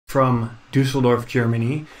from Dusseldorf,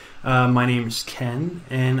 Germany. My name is Ken,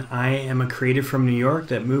 and I am a creative from New York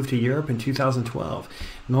that moved to Europe in 2012.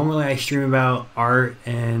 Normally I stream about art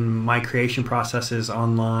and my creation processes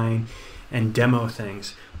online and demo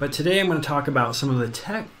things. But today I'm going to talk about some of the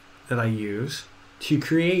tech that I use to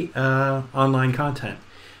create online content.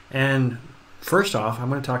 And first off, I'm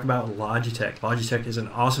going to talk about Logitech. Logitech is an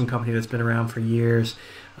awesome company that's been around for years.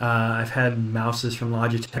 I've had mouses from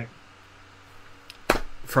Logitech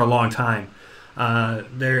for a long time.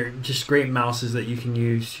 They're just great mouses that you can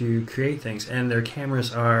use to create things, and their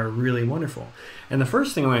cameras are really wonderful. And the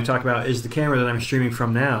first thing I'm going to talk about is the camera that I'm streaming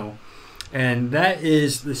from now, and that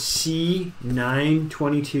is the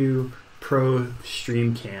C922 Pro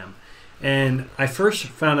Stream Cam. And I first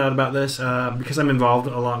found out about this because I'm involved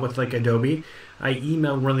a lot with like Adobe. I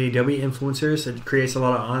emailed one of the Adobe influencers that creates a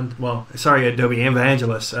lot of Adobe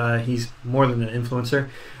evangelists. He's more than an influencer,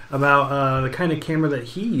 about the kind of camera that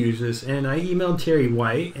he uses. And I emailed Terry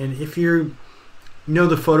White, and if you know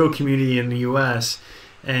the photo community in the US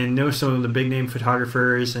and know some of the big name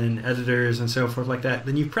photographers and editors and so forth like that,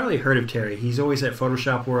 then you've probably heard of Terry. He's always at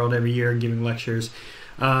Photoshop World every year giving lectures.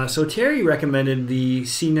 So Terry recommended the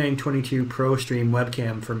C922 Pro Stream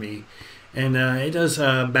webcam for me, and it does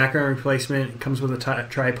background replacement. It comes with a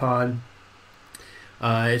tripod.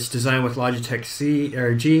 It's designed with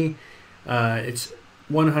Logitech G. It's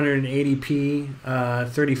 180p,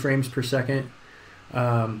 30 frames per second,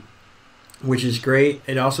 which is great.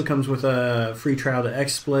 It also comes with a free trial to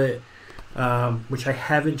XSplit, which I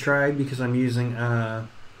haven't tried because I'm using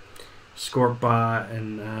ScorpBot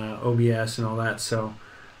and OBS and all that, so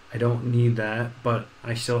I don't need that, but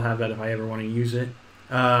I still have that if I ever want to use it.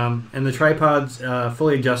 And the tripod's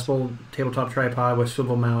fully adjustable tabletop tripod with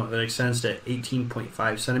swivel mount that extends to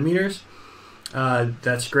 18.5 centimeters.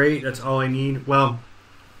 That's great. That's all I need. Well,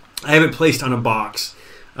 I have it placed on a box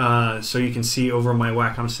so you can see over my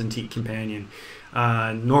Wacom Cintiq Companion.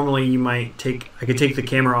 Normally I could take the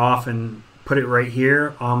camera off and put it right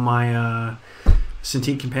here on my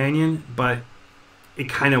Cintiq Companion, but it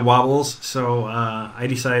kind of wobbles, so I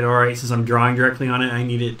decided, alright, since I'm drawing directly on it, I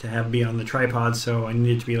need it to be on the tripod, so I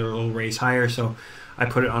need it to be a little raised higher, so I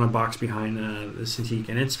put it on a box behind the Cintiq,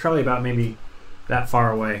 and it's probably about maybe that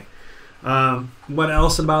far away. What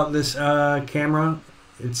else about this camera?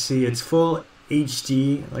 It's full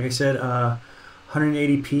HD, like I said,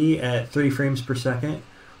 180p at 30 frames per second,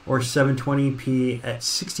 or 720p at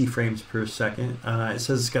 60 frames per second. It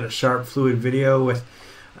says it's got a sharp fluid video with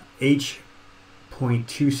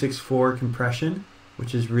H.264 compression,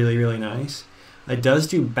 which is really, really nice. It does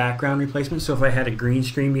do background replacement, so if I had a green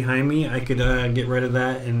screen behind me, I could get rid of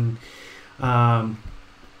that and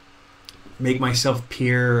make myself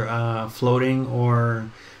appear floating,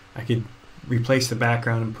 or I could replace the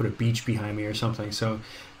background and put a beach behind me or something. So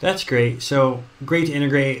that's great. So great to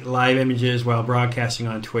integrate live images while broadcasting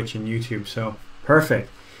on Twitch and YouTube. So perfect.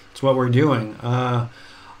 It's what we're doing.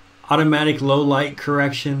 Automatic low light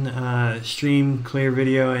correction, stream clear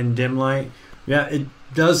video and dim light. Yeah, it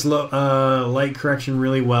does light correction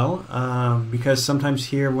really well, because sometimes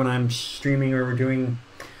here when I'm streaming or we're doing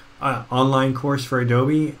an online course for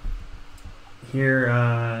Adobe,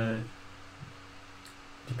 here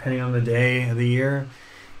depending on the day of the year,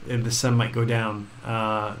 the sun might go down,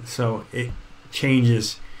 so it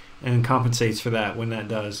changes and compensates for that when that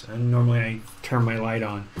does. And normally I turn my light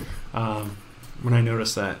on when I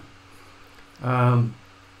notice that.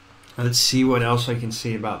 Let's see what else I can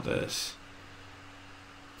see about this.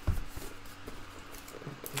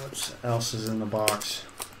 What else is in the box?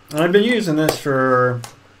 And I've been using this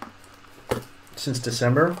since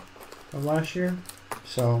December of last year,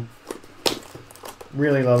 so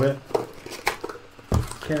really love it.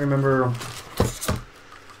 Can't remember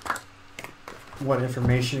what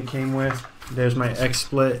information it came with. There's my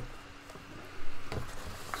XSplit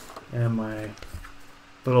and my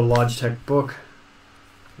little Logitech book,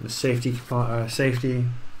 the safety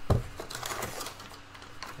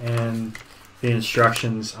and the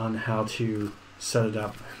instructions on how to set it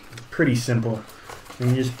up. Pretty simple.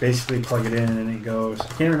 You just basically plug it in and it goes. I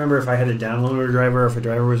can't remember if I had to download a driver or if a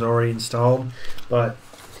driver was already installed, but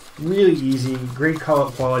really easy. Great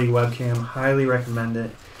quality webcam. Highly recommend it.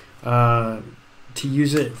 To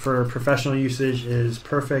use it for professional usage is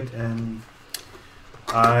perfect, and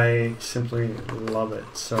I simply love it.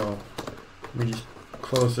 So let me just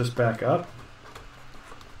close this back up.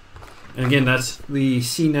 And again, that's the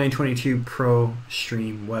C922 Pro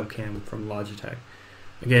Stream webcam from Logitech.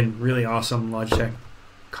 Again, really awesome. Logitech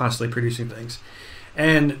constantly producing things.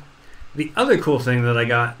 And the other cool thing that I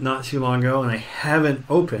got not too long ago, and I haven't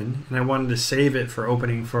opened, and I wanted to save it for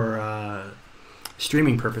opening for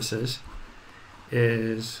streaming purposes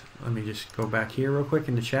is, let me just go back here real quick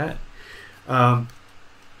in the chat,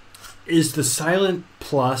 is the Silent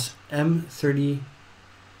Plus M330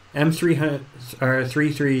 or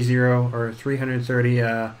 330 or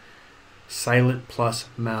 330 Silent Plus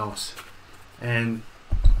mouse. And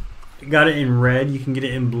got it in red, you can get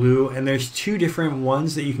it in blue, and there's two different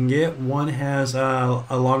ones that you can get. One has a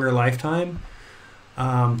longer lifetime.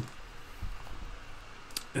 I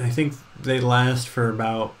think they last for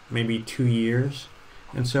about maybe 2 years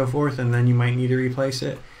and so forth, and then you might need to replace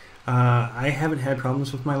it. I haven't had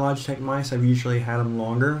problems with my Logitech mice. I've usually had them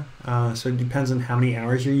longer, so it depends on how many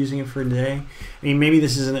hours you're using it for a day. I mean, maybe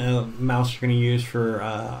this isn't a mouse you're going to use for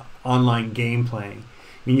online game playing.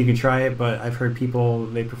 I mean, you can try it, but I've heard people,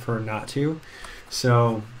 they prefer not to.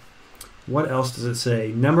 So what else does it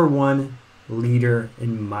say? Number 1 leader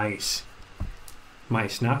in mice.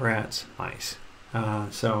 Mice, not rats, mice.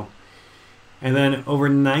 And then over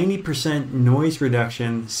 90% noise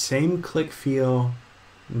reduction, same click feel,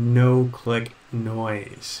 no click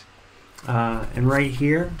noise. And right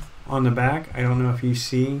here on the back, I don't know if you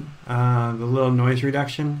see the little noise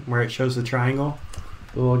reduction where it shows the triangle,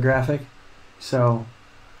 the little graphic. So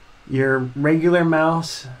your regular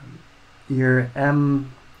mouse, your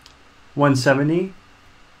M170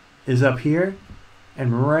 is up here,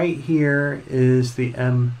 and right here is the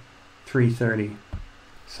M330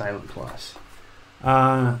 Silent Plus.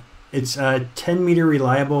 It's a 10-meter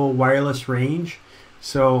reliable wireless range,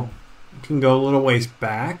 so you can go a little ways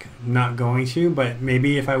back. I'm not going to, but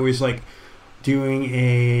maybe if I was like doing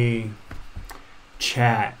a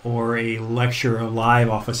chat or a lecture live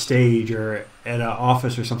off a stage or at an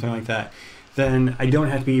office or something like that, then I don't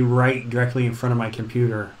have to be right directly in front of my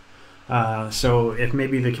computer. So if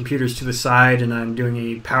maybe the computer's to the side and I'm doing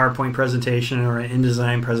a PowerPoint presentation or an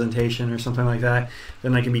InDesign presentation or something like that,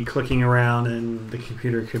 then I can be clicking around and the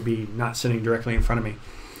computer could be not sitting directly in front of me.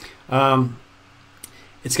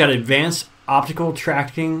 It's got advanced optical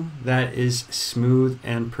tracking that is smooth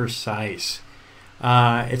and precise.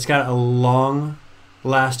 It's got a long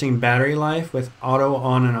lasting battery life with auto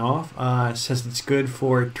on and off. It says it's good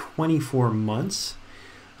for 24 months.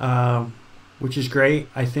 Which is great.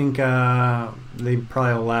 I think they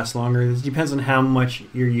probably will last longer. It depends on how much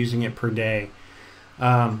you're using it per day.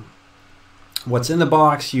 What's in the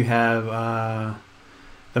box? You have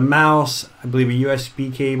the mouse, I believe a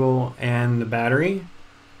USB cable, and the battery.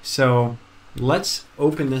 So let's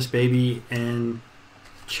open this baby and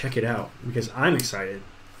check it out because I'm excited.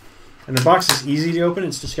 And the box is easy to open.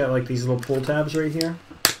 It's just got like these little pull tabs right here.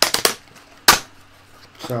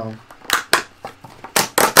 So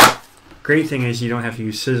great thing is you don't have to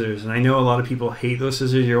use scissors, and I know a lot of people hate those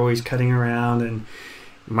scissors. You're always cutting around and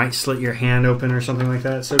you might slit your hand open or something like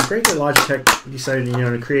that. So great that Logitech decided,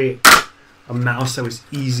 to create a mouse that was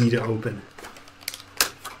easy to open,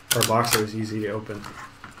 or a box that was easy to open.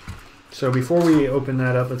 So before we open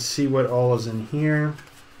that up, let's see what all is in here.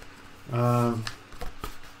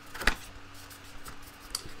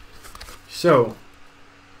 So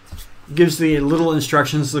gives the little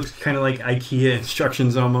instructions, looks kind of like IKEA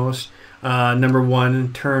instructions almost. Number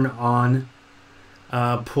 1, turn on,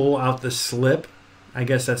 pull out the slip. I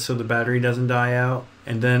guess that's so the battery doesn't die out.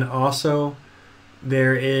 And then also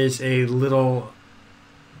there is a little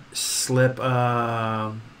slip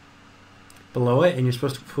below it, and you're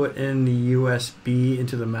supposed to put in the USB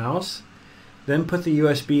into the mouse, then put the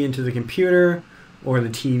USB into the computer or the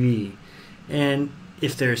TV. And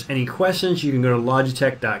if there's any questions, you can go to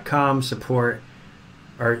logitech.com support,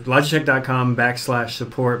 or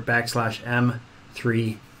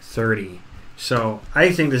logitech.com/support/M330. So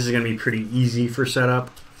I think this is going to be pretty easy for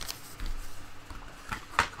setup.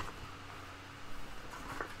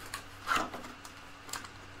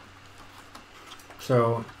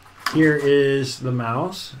 So here is the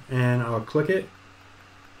mouse, and I'll click it.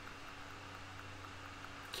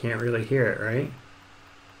 Can't really hear it, right?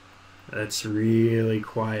 That's really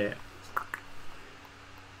quiet.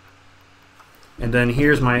 And then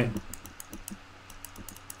here's my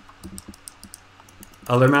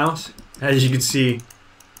other mouse. As you can see,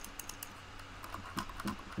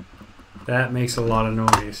 that makes a lot of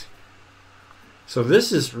noise. So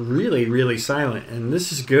this is really, really silent, and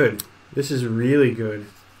this is good. This is really good.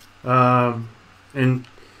 And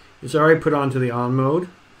it's already put onto the on mode.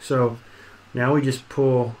 So now we just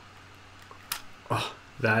pull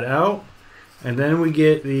that out, and then we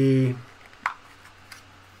get the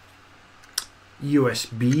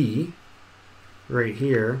USB right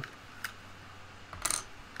here,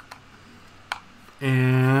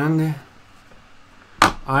 and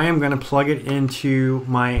I am going to plug it into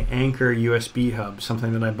my Anchor USB hub,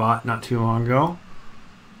 something that I bought not too long ago.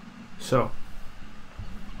 So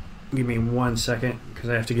give me 1 second because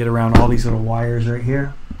I have to get around all these little wires right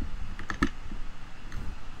here.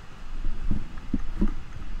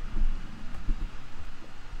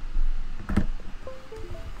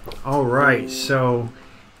 All right, so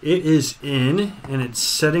it is in and it's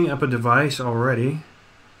setting up a device already.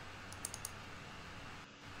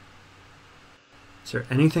 Is there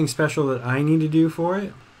anything special that I need to do for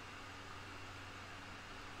it?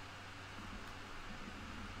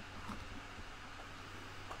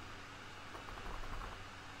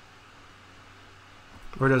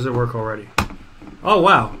 Or does it work already? Oh,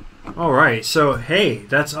 wow. All right. So, hey,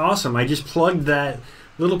 that's awesome. I just plugged that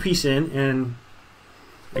little piece in, and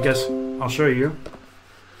I guess I'll show you.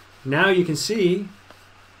 Now you can see,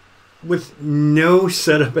 with no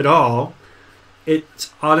setup at all,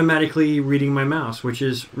 it's automatically reading my mouse, which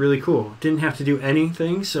is really cool. Didn't have to do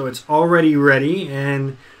anything, so it's already ready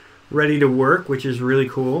and ready to work, which is really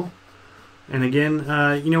cool. And again,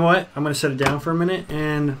 you know what? I'm going to set it down for a minute,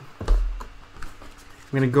 and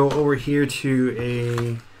I'm going to go over here to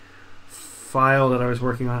a file that I was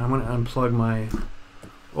working on. I'm going to unplug my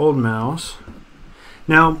old mouse.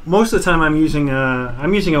 Now, most of the time I'm using a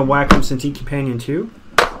Wacom Cintiq Companion 2.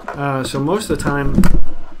 So most of the time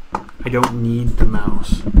I don't need the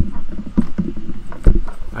mouse.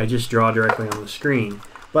 I just draw directly on the screen.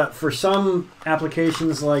 But for some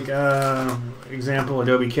applications like, example,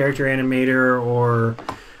 Adobe Character Animator or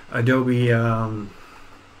Adobe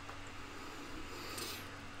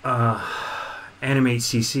Animate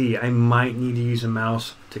CC, I might need to use a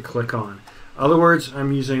mouse to click on. Other words,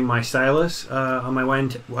 I'm using my stylus on my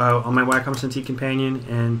Wacom Cintiq Companion,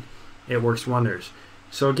 and it works wonders.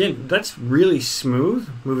 So again, that's really smooth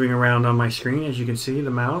moving around on my screen, as you can see, the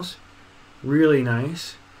mouse. Really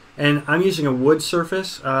nice. And I'm using a wood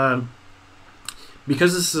surface.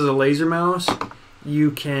 Because this is a laser mouse, you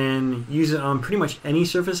can use it on pretty much any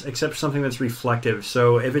surface except something that's reflective.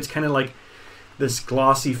 So if it's kind of like this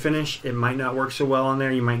glossy finish, it might not work so well on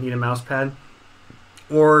there. You might need a mouse pad.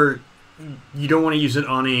 Or you don't want to use it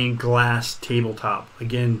on a glass tabletop.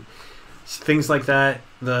 Again, things like that,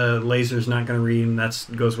 the laser's not going to read, and that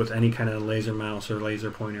goes with any kind of laser mouse or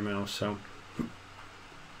laser pointer mouse. So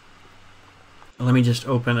let me just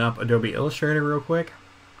open up Adobe Illustrator real quick.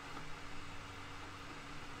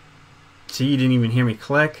 See, you didn't even hear me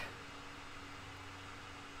click.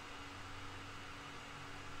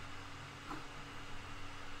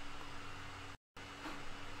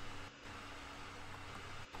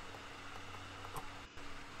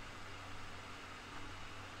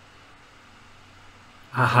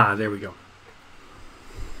 Aha, there we go.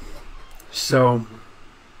 So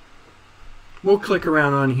we'll click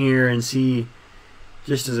around on here and see,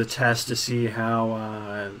 just as a test to see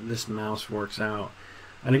how this mouse works out.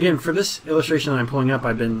 And again, for this illustration that I'm pulling up,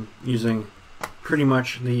 I've been using pretty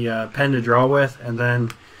much the pen to draw with, and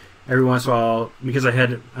then every once in a while, because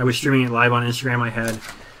I was streaming it live on Instagram, I had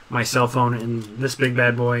my cell phone and this big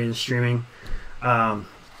bad boy is streaming.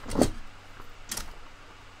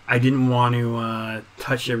 I didn't want to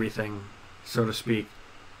touch everything, so to speak,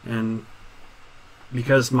 and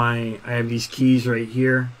because I have these keys right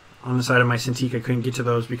here on the side of my Cintiq, I couldn't get to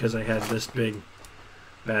those because I had this big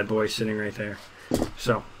bad boy sitting right there.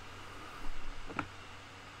 So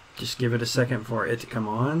just give it a second for it to come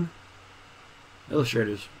on.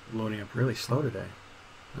 Illustrator's loading up really slow today.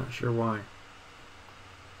 Not sure why.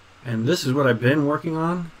 And this is what I've been working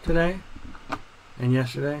on today and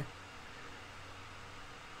yesterday.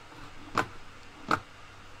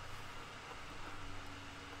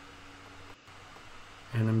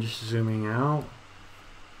 And I'm just zooming out,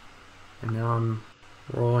 and now I'm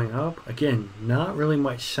rolling up. Again, not really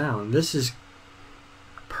much sound. This is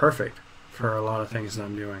perfect for a lot of things that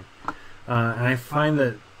I'm doing. And I find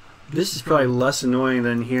that this is probably less annoying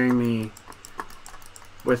than hearing me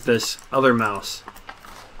with this other mouse.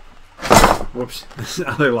 Whoops, this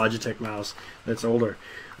other Logitech mouse that's older.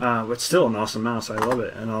 But still an awesome mouse. I love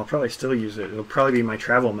it, and I'll probably still use it. It'll probably be my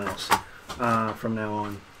travel mouse from now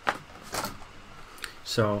on.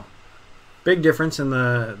 So, big difference in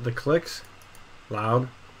the clicks. Loud,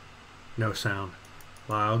 no sound.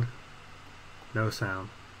 Loud, no sound.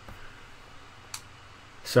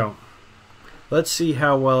 So, let's see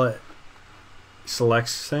how well it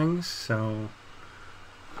selects things. So,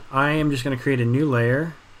 I am just going to create a new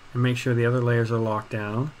layer and make sure the other layers are locked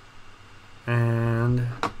down. And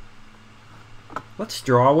let's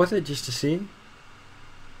draw with it just to see.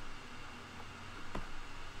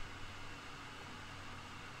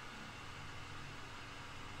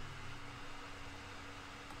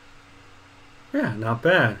 Yeah, not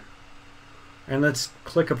bad. And let's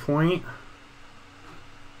click a point.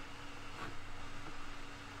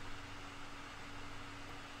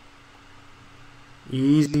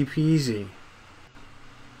 Easy peasy.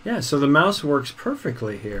 Yeah, so the mouse works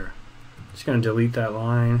perfectly here. Just going to delete that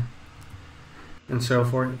line and so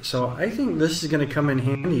forth. So I think this is going to come in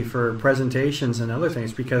handy for presentations and other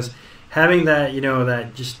things, because having that, you know,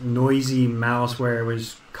 that just noisy mouse where it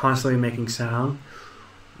was constantly making sound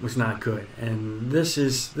was not good. And this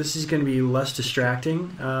is going to be less distracting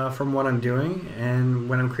from what I'm doing, and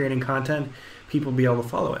when I'm creating content, people will be able to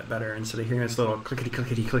follow it better instead of hearing this little clickety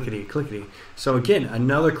clickety clickety clickety. So again,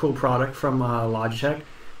 another cool product from Logitech.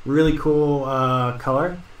 Really cool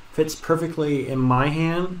color, fits perfectly in my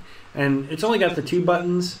hand, and it's only got the 2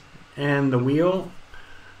 buttons and the wheel.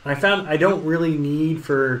 I found I don't really need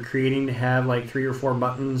for creating to have like 3 or 4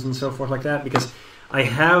 buttons and so forth like that, because I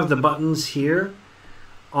have the buttons here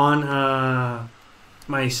on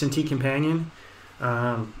my Cintiq Companion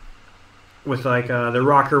with like the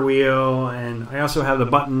rocker wheel, and I also have the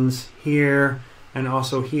buttons here and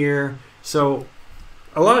also here. So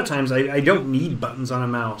a lot of times I don't need buttons on a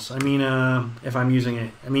mouse. I mean, if I'm using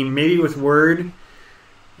it, I mean, maybe with Word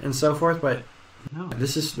and so forth, but no,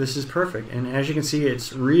 this is perfect. And as you can see,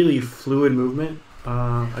 it's really fluid movement.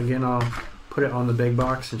 Again, I'll put it on the big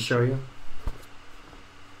box and show you.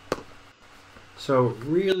 So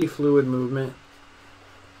really fluid movement.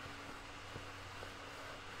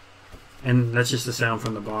 And that's just the sound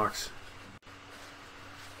from the box,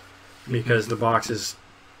 because the box is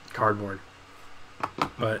cardboard.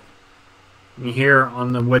 But you hear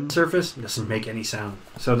on the wood surface, it doesn't make any sound.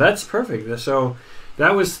 So that's perfect. So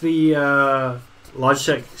that was the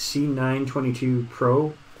Logitech C922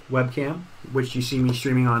 Pro webcam, which you see me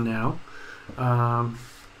streaming on now,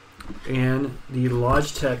 and the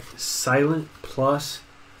Logitech Silent Plus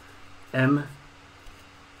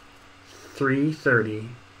M330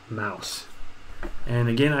 mouse. And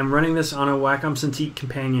again, I'm running this on a Wacom Cintiq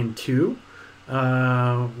Companion 2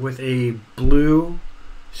 with a blue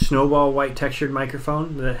snowball white textured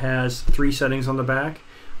microphone that has 3 settings on the back.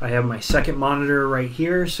 I have my second monitor right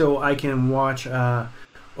here, so I can watch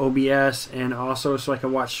OBS, and also so I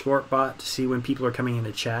can watch SportBot to see when people are coming in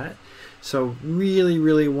to chat. So really,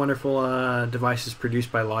 really wonderful devices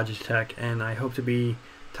produced by Logitech, and I hope to be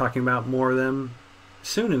talking about more of them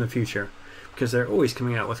soon in the future, because they're always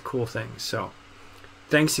coming out with cool things. So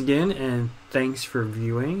thanks again, and thanks for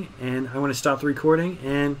viewing, and I want to stop the recording,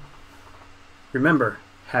 and remember,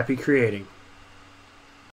 happy creating.